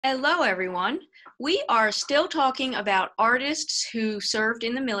Hello, everyone. We are still talking about artists who served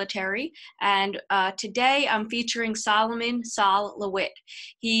in the military, and today I'm featuring Sol LeWitt.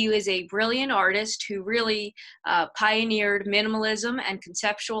 He was a brilliant artist who really pioneered minimalism and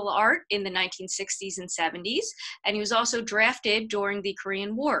conceptual art in the 1960s and 70s, and he was also drafted during the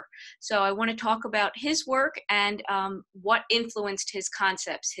Korean War. So I want to talk about his work and what influenced his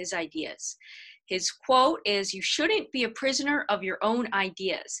concepts, his ideas. His quote is, "You shouldn't be a prisoner of your own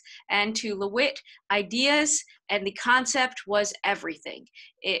ideas." And to LeWitt, ideas and the concept was everything.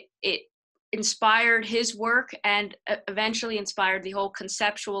 It inspired his work and eventually inspired the whole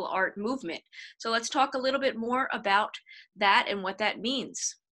conceptual art movement. So let's talk a little bit more about that and what that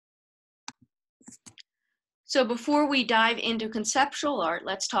means. So before we dive into conceptual art,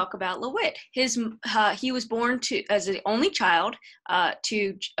 let's talk about LeWitt. He was born as the only child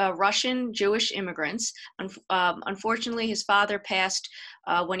to Russian Jewish immigrants. Unfortunately, his father passed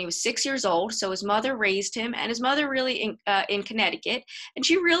when he was 6 years old, so his mother raised him, and his mother really in Connecticut, and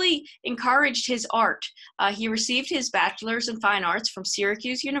she really encouraged his art. He received his bachelor's in fine arts from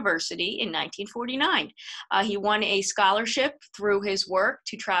Syracuse University in 1949. He won a scholarship through his work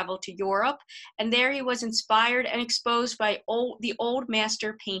to travel to Europe, and there he was inspired and exposed by the old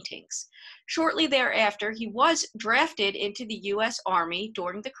master paintings. Shortly thereafter, he was drafted into the U.S. Army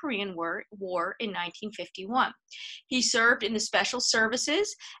during the Korean War in 1951. He served in the Special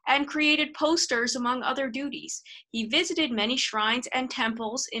Services and created posters, among other duties. He visited many shrines and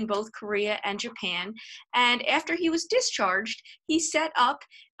temples in both Korea and Japan, and after he was discharged, he set up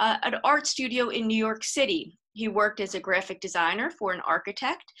an art studio in New York City. He worked as a graphic designer for an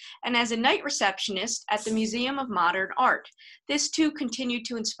architect and as a night receptionist at the Museum of Modern Art. This too continued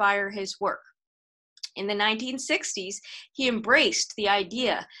to inspire his work. In the 1960s, he embraced the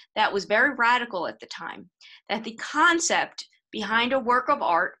idea that was very radical at the time, that the concept behind a work of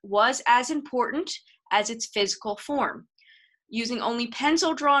art was as important as its physical form. Using only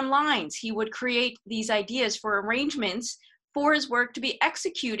pencil-drawn lines, he would create these ideas for arrangements for his work to be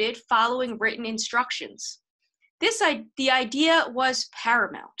executed following written instructions. The idea was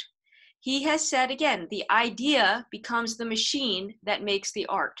paramount. He has said again, the idea becomes the machine that makes the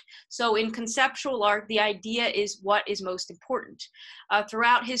art. So in conceptual art, the idea is what is most important.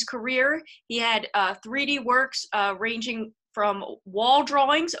 Throughout his career, he had 3D works ranging from wall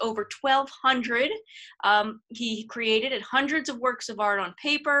drawings, over 1,200. He created hundreds of works of art on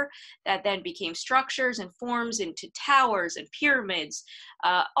paper that then became structures and forms into towers and pyramids,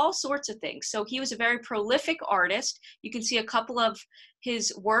 all sorts of things. So he was a very prolific artist. You can see a couple of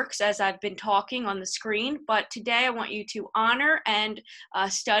his works as I've been talking on the screen, but today I want you to honor and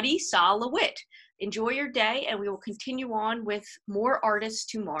study Sol LeWitt. Enjoy your day, and we will continue on with more artists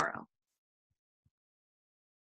tomorrow.